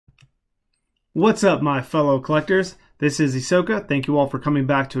What's up, my fellow collectors? This is Isoka. Thank you all for coming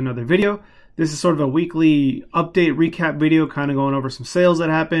back to another video. This is sort of a weekly update recap video, kind of going over some sales that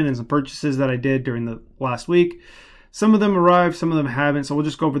happened and some purchases that I did during the last week. Some of them arrived, some of them haven't, so we'll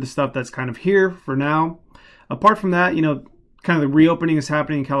just go over the stuff that's kind of here for now. Apart from that, kind of the reopening is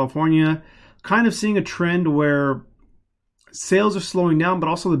happening in California. Kind of seeing a trend where sales are slowing down, but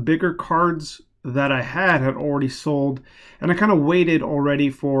also the bigger cards that I had already sold, and I kind of waited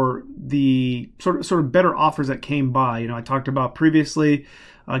already for the sort of better offers that came by. I talked about previously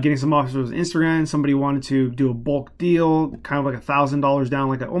getting some offers on Instagram. Somebody wanted to do a bulk deal, kind of like $1,000 down,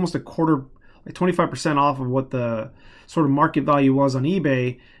 like almost a quarter, like 25% off of what the sort of market value was on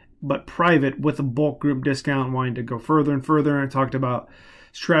eBay, but private with a bulk group discount, wanting to go further and further. And I talked about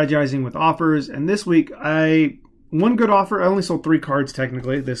strategizing with offers. And this week, one good offer. I only sold 3 cards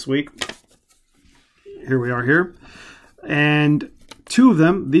technically this week. Here we are here. And 2 of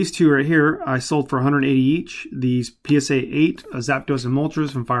them, these 2 right here, I sold for $180 each. These PSA 8 Zapdos and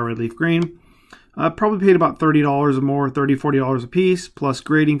Moltres from Fire Red Leaf Green. I probably paid about $30 or more, $30, $40 a piece, plus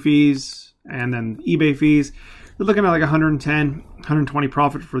grading fees and then eBay fees. You're looking at like 110, 120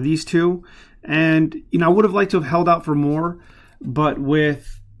 profit for these 2. And, I would have liked to have held out for more, but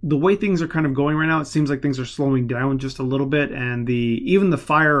with the way things are kind of going right now, it seems like things are slowing down just a little bit, and even the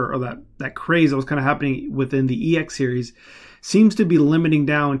fire or that craze that was kind of happening within the EX series seems to be limiting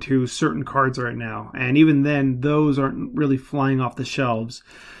down to certain cards right now. And even then, those aren't really flying off the shelves.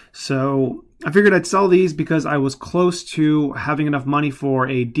 So I figured I'd sell these because I was close to having enough money for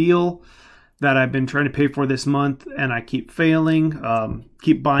a deal that I've been trying to pay for this month, and I keep failing,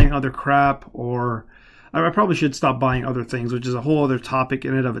 keep buying other crap, or I probably should stop buying other things, which is a whole other topic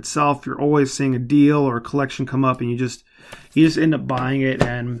in and of itself. You're always seeing a deal or a collection come up, and you just end up buying it,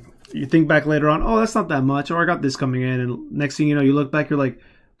 and you think back later on, oh, that's not that much, or I got this coming in, and next thing you know, you look back, you're like,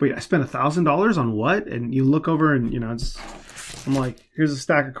 wait, I spent $1,000 on what? And you look over, and I'm like, here's a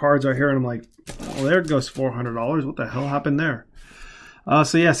stack of cards right here, and I'm like, well, there goes $400. What the hell happened there?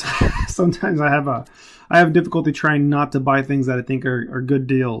 So yes, sometimes I have difficulty trying not to buy things that I think are good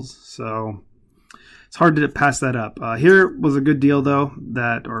deals. So it's hard to pass that up. Here was a good deal though,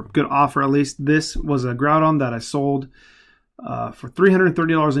 or good offer at least. This was a Groudon that I sold for $330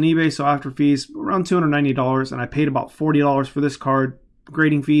 on eBay. So after fees, around $290, and I paid about $40 for this card.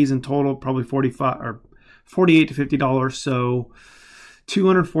 Grading fees in total probably $48 to $50. So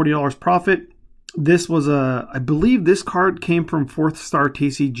 $240 profit. This was I believe this card came from 4th Star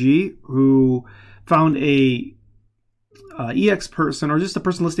TCG, who found a EX person, or just a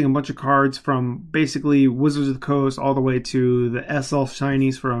person listing a bunch of cards from basically Wizards of the Coast all the way to the SL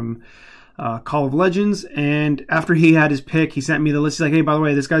Shinies from Call of Legends. And after he had his pick, he sent me the list. He's like, hey, by the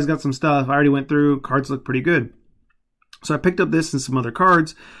way, this guy's got some stuff. I already went through. Cards look pretty good. So I picked up this and some other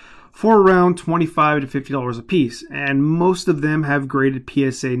cards for around $25 to $50 a piece. And most of them have graded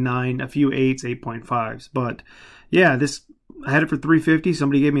PSA 9, a few 8s, 8.5s. But yeah, I had it for $350.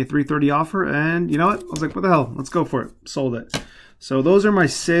 Somebody gave me a $330 offer, and you know what? I was like, what the hell? Let's go for it. Sold it. So those are my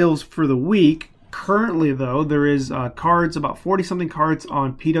sales for the week. Currently, though, there is cards, about 40-something cards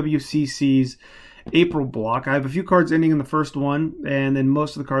on PWCC's April block. I have a few cards ending in the first one, and then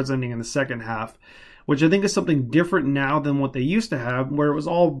most of the cards ending in the second half, which I think is something different now than what they used to have, where it was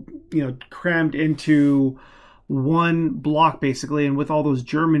all, crammed into one block basically. And with all those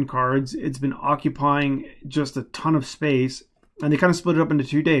German cards, it's been occupying just a ton of space, and they kind of split it up into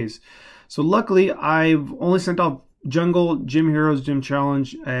 2 days. So luckily, I've only sent off Jungle, Gym Heroes, Gym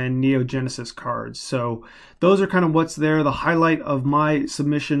Challenge, and Neo Genesis cards. So those are kind of what's there. The highlight of my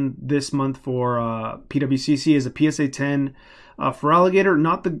submission this month for PWCC is a PSA 10 for Alligator,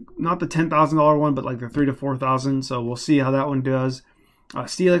 not the $10,000 one, but like the $3,000 to $4,000. So we'll see how that one does.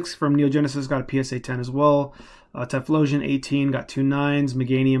 Steelix from Neo Genesis got a PSA 10 as well. Typhlosion 18 got 2 9s.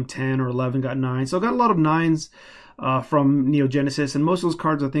 Meganium 10 or 11 got 9. So I got a lot of 9s from Neo Genesis, and most of those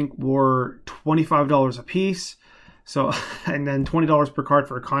cards I think were $25 a piece. So, and then $20 per card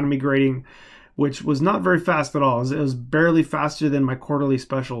for economy grading, which was not very fast at all. It was barely faster than my quarterly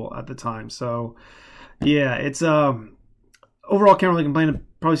special at the time. So yeah, it's overall, can't really complain. I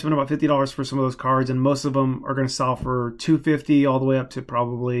probably spent about $50 for some of those cards, and most of them are going to sell for $250 all the way up to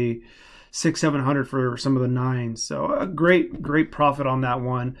probably $600-700 for some of the 9s. So a great profit on that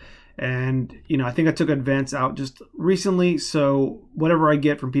one. And I think I took advance out just recently, so whatever I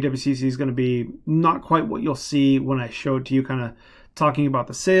get from PWCC is going to be not quite what you'll see when I show it to you, kind of talking about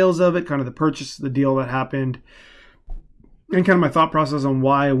the sales of it, kind of the purchase, the deal that happened, and kind of my thought process on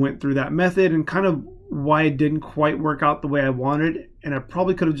why I went through that method, and kind of why it didn't quite work out the way I wanted. and I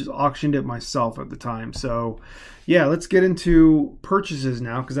probably could have just auctioned it myself at the time. So yeah, let's get into purchases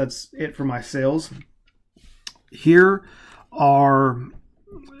now, because that's it for my sales. Here are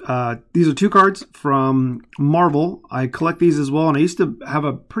these are 2 cards from Marvel. I collect these as well, and I used to have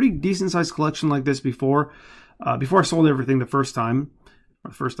a pretty decent sized collection like this before I sold everything the first time.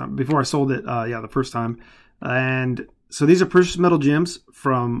 Before I sold it, the first time. And so these are precious metal gems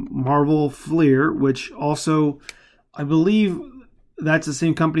from Marvel Fleer, which also, I believe that's the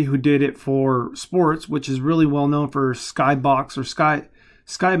same company who did it for sports, which is really well known for Skybox or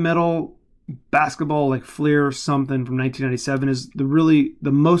Sky Metal Basketball, like Fleer or something from 1997 is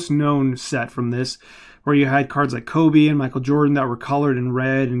the most known set from this, where you had cards like Kobe and Michael Jordan that were colored in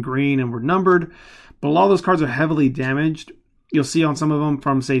red and green and were numbered, but a lot of those cards are heavily damaged. You'll see on some of them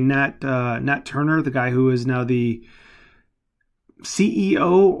from, say, Nat Turner, the guy who is now the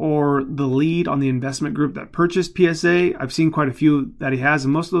CEO or the lead on the investment group that purchased PSA. I've seen quite a few that he has,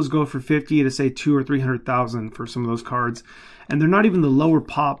 and most of those go for 50 to say 200,000 or 300,000 for some of those cards, and they're not even the lower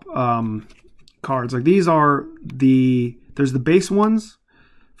pop cards. Like these are there's the base ones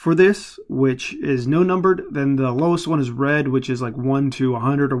for this, which is no numbered. Then the lowest one is red, which is like 1 to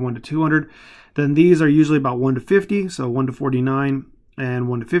 100 or 1 to 200. Then these are usually about 1 to 50, so 1 to 49 and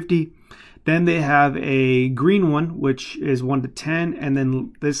 1 to 50. Then they have a green one, which is 1 to 10. And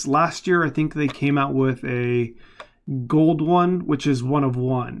then this last year, I think they came out with a gold one, which is 1 of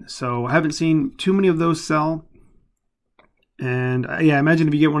 1. So I haven't seen too many of those sell. And yeah, imagine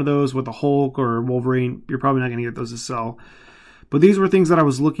if you get one of those with a Hulk or Wolverine, you're probably not going to get those to sell. But these were things that I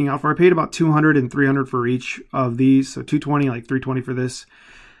was looking out for. I paid about 200 and 300 for each of these. So 220, like 320 for this.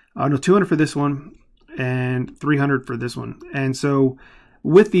 No, 200 for this one and 300 for this one. And so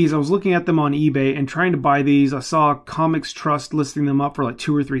with these, I was looking at them on eBay and trying to buy these. I saw Comics Trust listing them up for like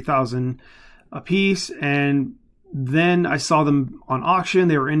 2,000 or 3,000 a piece, and then I saw them on auction.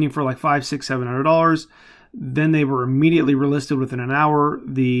 They were ending for like $500, $600, $700. Then they were immediately relisted within an hour.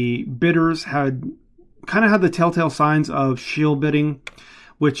 The bidders had kind of had the telltale signs of shield bidding,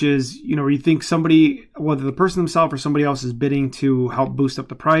 which is, you know, where you think somebody, whether the person themselves or somebody else, is bidding to help boost up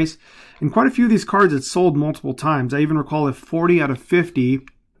the price. And quite a few of these cards had sold multiple times. I even recall if 40 out of 50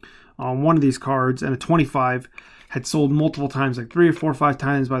 on one of these cards and a 25 had sold multiple times, like 3 or 4 or 5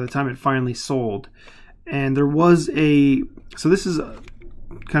 times by the time it finally sold. And there was so this is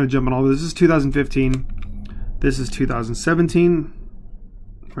kind of jumping all over. This is 2015. This is 2017,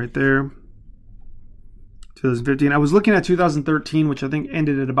 right there. 2015. I was looking at 2013, which I think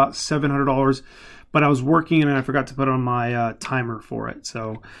ended at about $700, but I was working and I forgot to put on my timer for it.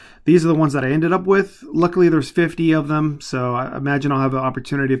 So these are the ones that I ended up with. Luckily, there's 50 of them, so I imagine I'll have an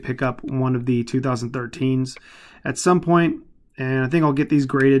opportunity to pick up one of the 2013s at some point, and I think I'll get these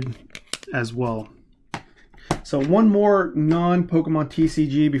graded as well. So one more non-Pokemon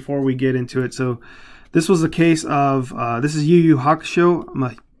TCG before we get into it. So this was a case of, this is Yu Yu Hakusho. I'm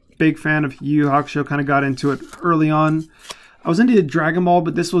a big fan of Yu Yu Hakusho, kind of got into it early on. I was into Dragon Ball,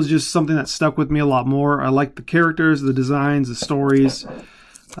 but this was just something that stuck with me a lot more. I like the characters, the designs, the stories.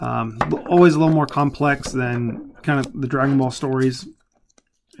 Always a little more complex than kind of the Dragon Ball stories.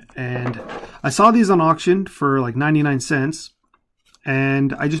 And I saw these on auction for like 99 cents.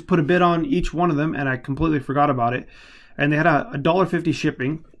 And I just put a bid on each one of them, and I completely forgot about it. And they had a $1.50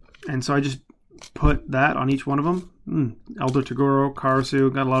 shipping. And so I just put that on each one of them. Elder Toguro,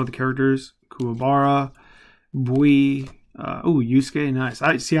 Karasu, got a lot of the characters. Kuwabara, Bui, Yusuke, nice.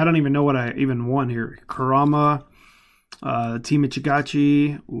 I don't even know what I even won here. Kurama, Team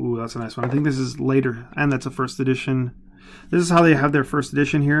Ichigachi. Ooh, that's a nice one. I think this is later, and that's a first edition. This is how they have their first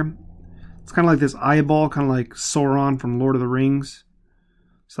edition here. It's kind of like this eyeball, kind of like Sauron from Lord of the Rings.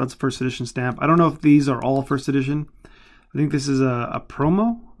 So that's a first edition stamp. I don't know if these are all first edition. I think this is a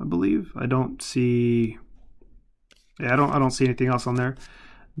promo, I believe. I don't see... Yeah, I don't see anything else on there.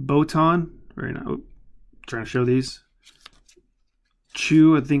 Botan. Very nice. Oh, trying to show these.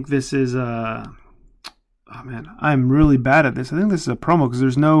 Chew. I think this is oh man, I'm really bad at this. I think this is a promo because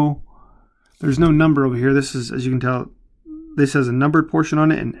there's no number over here. This is, as you can tell, this has a numbered portion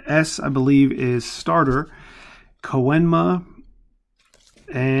on it, and S, I believe, is starter. Koenma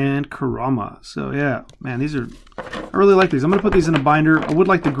and Kurama. So yeah, man, these are, I really like these. I'm gonna put these in a binder. I would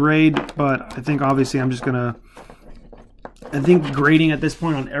like to grade, but I think obviously I'm just gonna, I think grading at this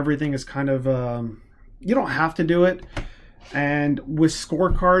point on everything is kind of, you don't have to do it. And with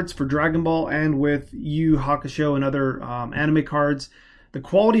scorecards for Dragon Ball and with Yu Yu Hakusho and other anime cards, the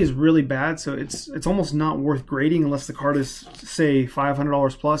quality is really bad, so it's almost not worth grading unless the card is, say,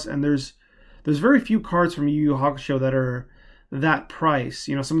 $500 plus. And there's very few cards from Yu Yu Hakusho that are that price.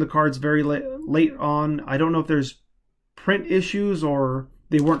 You know, some of the cards very late on. I don't know if there's print issues or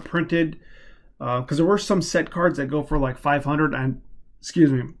they weren't printed. Because there were some set cards that go for like 500 and,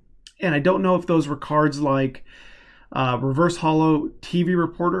 excuse me, and I don't know if those were cards like Reverse Hollow TV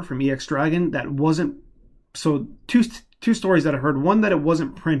Reporter from EX Dragon that wasn't. So two stories that I heard. One, that it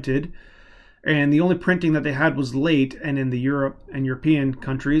wasn't printed, and the only printing that they had was late and in the Europe and European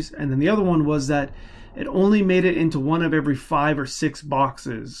countries. And then the other one was that it only made it into one of every 5 or 6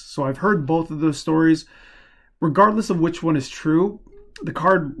 boxes. So I've heard both of those stories. Regardless of which one is true, the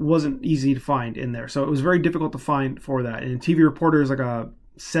card wasn't easy to find in there. So it was very difficult to find for that. And TV Reporter is like a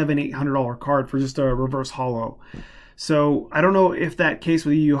 $700-800 card for just a Reverse Hollow. So I don't know if that case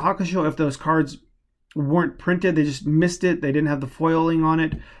with Yu Yu Hakusho, if those cards weren't printed, they just missed it, they didn't have the foiling on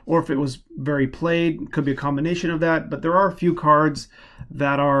it, or if it was very played. Could be a combination of that. But there are a few cards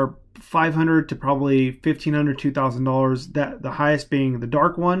that are $500 to probably $1,500, $2,000. That the highest being the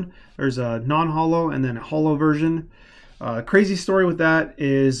dark one. There's a non-hollow and then a hollow version. Crazy story with that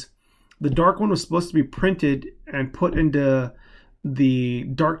is the dark one was supposed to be printed and put into the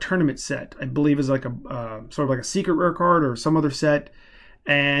dark tournament set. I believe is like a sort of like a secret rare card or some other set,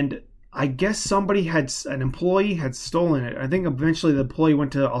 and I guess an employee had stolen it. I think eventually the employee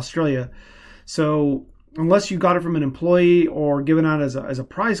went to Australia. So unless you got it from an employee or given out as a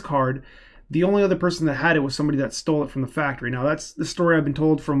prize card, the only other person that had it was somebody that stole it from the factory. Now that's the story I've been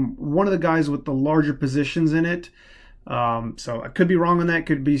told from one of the guys with the larger positions in it. So I could be wrong on that.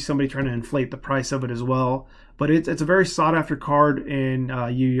 Could be somebody trying to inflate the price of it as well. But it's a very sought after card in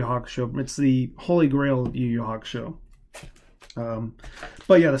Yu Yu Hakusho. It's the holy grail of Yu Yu Hakusho.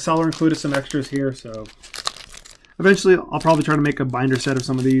 But yeah, the seller included some extras here, so eventually I'll probably try to make a binder set of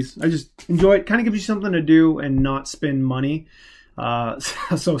some of these. I just enjoy it. Kind of gives you something to do and not spend money.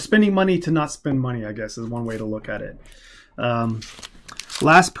 So spending money to not spend money, I guess, is one way to look at it.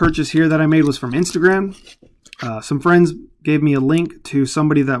 Last purchase here that I made was from Instagram. Some friends gave me a link to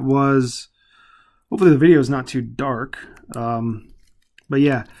somebody that was, hopefully the video is not too dark, but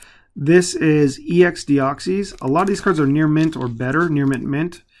yeah. This is EX Deoxys. A lot of these cards are near mint or better, near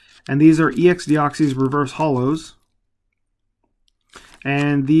mint. And these are EX Deoxys Reverse Hollows.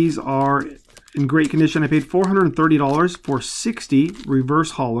 And these are in great condition. I paid $430 for 60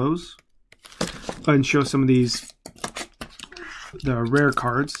 Reverse Hollows. Go ahead and show some of these, the rare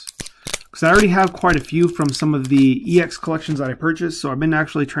cards. Because I already have quite a few from some of the EX collections that I purchased. So I've been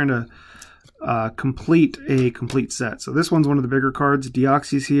actually trying to complete a complete set. So this one's one of the bigger cards.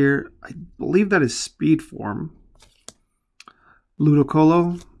 Deoxys here. I believe that is Speed Form.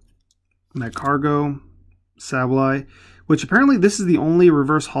 Ludicolo, Cargo, Sableye, which apparently this is the only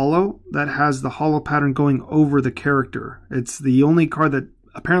Reverse Hollow that has the hollow pattern going over the character. It's the only card that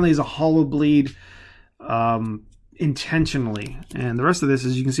apparently is a hollow bleed intentionally. And the rest of this,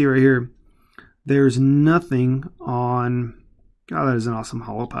 as you can see right here, there's nothing on... God, that is an awesome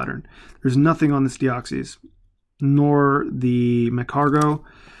hollow pattern. There's nothing on this Deoxys, nor the Cargo.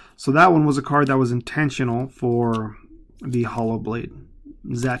 So that one was a card that was intentional for the hollow blade.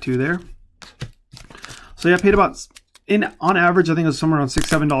 Zatu there. So yeah, I paid about, on average, I think it was somewhere around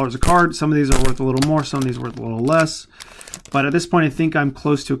 $6, $7 a card. Some of these are worth a little more, some of these are worth a little less. But at this point, I think I'm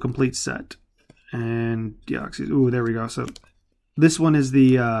close to a complete set. And Deoxys, ooh, there we go. So this one is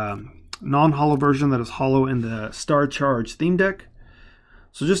the non-hollow version that is hollow in the Star Charge theme deck.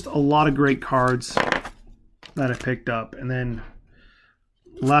 So just a lot of great cards that I picked up. And then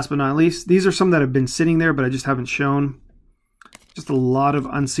last but not least, these are some that have been sitting there but I just haven't shown. Just a lot of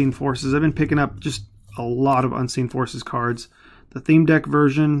Unseen Forces. I've been picking up just a lot of Unseen Forces cards. The theme deck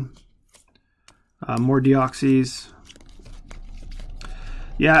version, more Deoxys.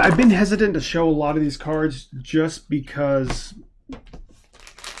 Yeah, I've been hesitant to show a lot of these cards just because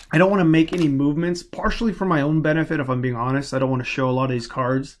I don't want to make any movements, partially for my own benefit, if I'm being honest. I don't want to show a lot of these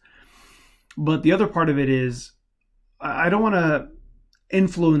cards. But the other part of it is, I don't want to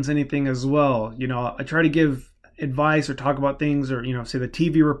influence anything as well. You know, I try to give advice or talk about things, or, you know, say the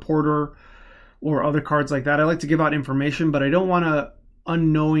TV Reporter or other cards like that. I like to give out information, but I don't want to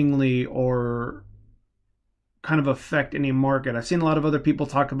unknowingly or kind of affect any market. I've seen a lot of other people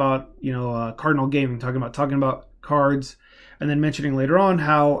talk about, you know, Cardinal Gaming, talking about cards, and then mentioning later on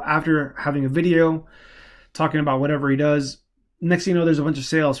how after having a video talking about whatever he does, next thing you know, there's a bunch of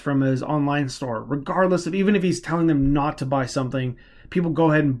sales from his online store. Regardless of, even if he's telling them not to buy something, people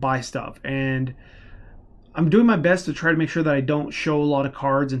go ahead and buy stuff. And I'm doing my best to try to make sure that I don't show a lot of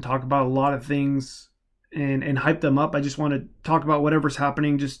cards and talk about a lot of things and hype them up. I just want to talk about whatever's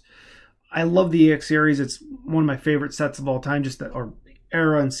happening. Just, I love the EX series. It's one of my favorite sets of all time, just that, or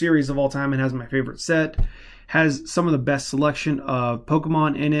era and series of all time, and has my favorite set. has some of the best selection of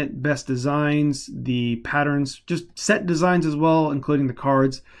Pokemon in it, best designs, the patterns, just set designs as well, including the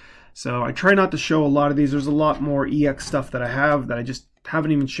cards. So I try not to show a lot of these. There's a lot more EX stuff that I have that I just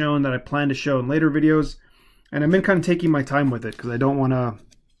haven't even shown, that I plan to show in later videos. And I've been kind of taking my time with it because I just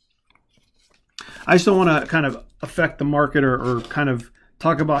don't want to kind of affect the market or kind of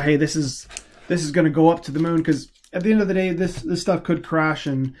talk about, hey, this is going to go up to the moon, because at the end of the day, this stuff could crash.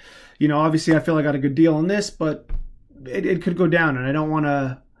 And, you know, obviously I feel I got a good deal on this, but it could go down, and I don't want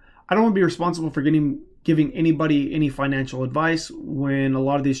to be responsible for giving anybody any financial advice when a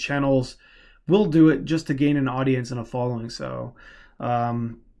lot of these channels will do it just to gain an audience and a following. So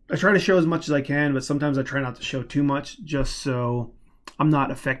I try to show as much as I can, but sometimes I try not to show too much, just so I'm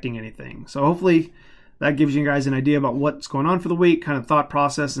not affecting anything. So hopefully that gives you guys an idea about what's going on for the week, kind of thought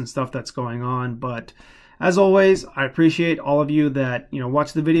process and stuff that's going on. But as always, I appreciate all of you that, you know,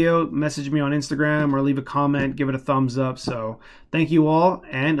 watch the video, message me on Instagram, or leave a comment, give it a thumbs up. So thank you all,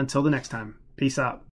 and until the next time, peace out.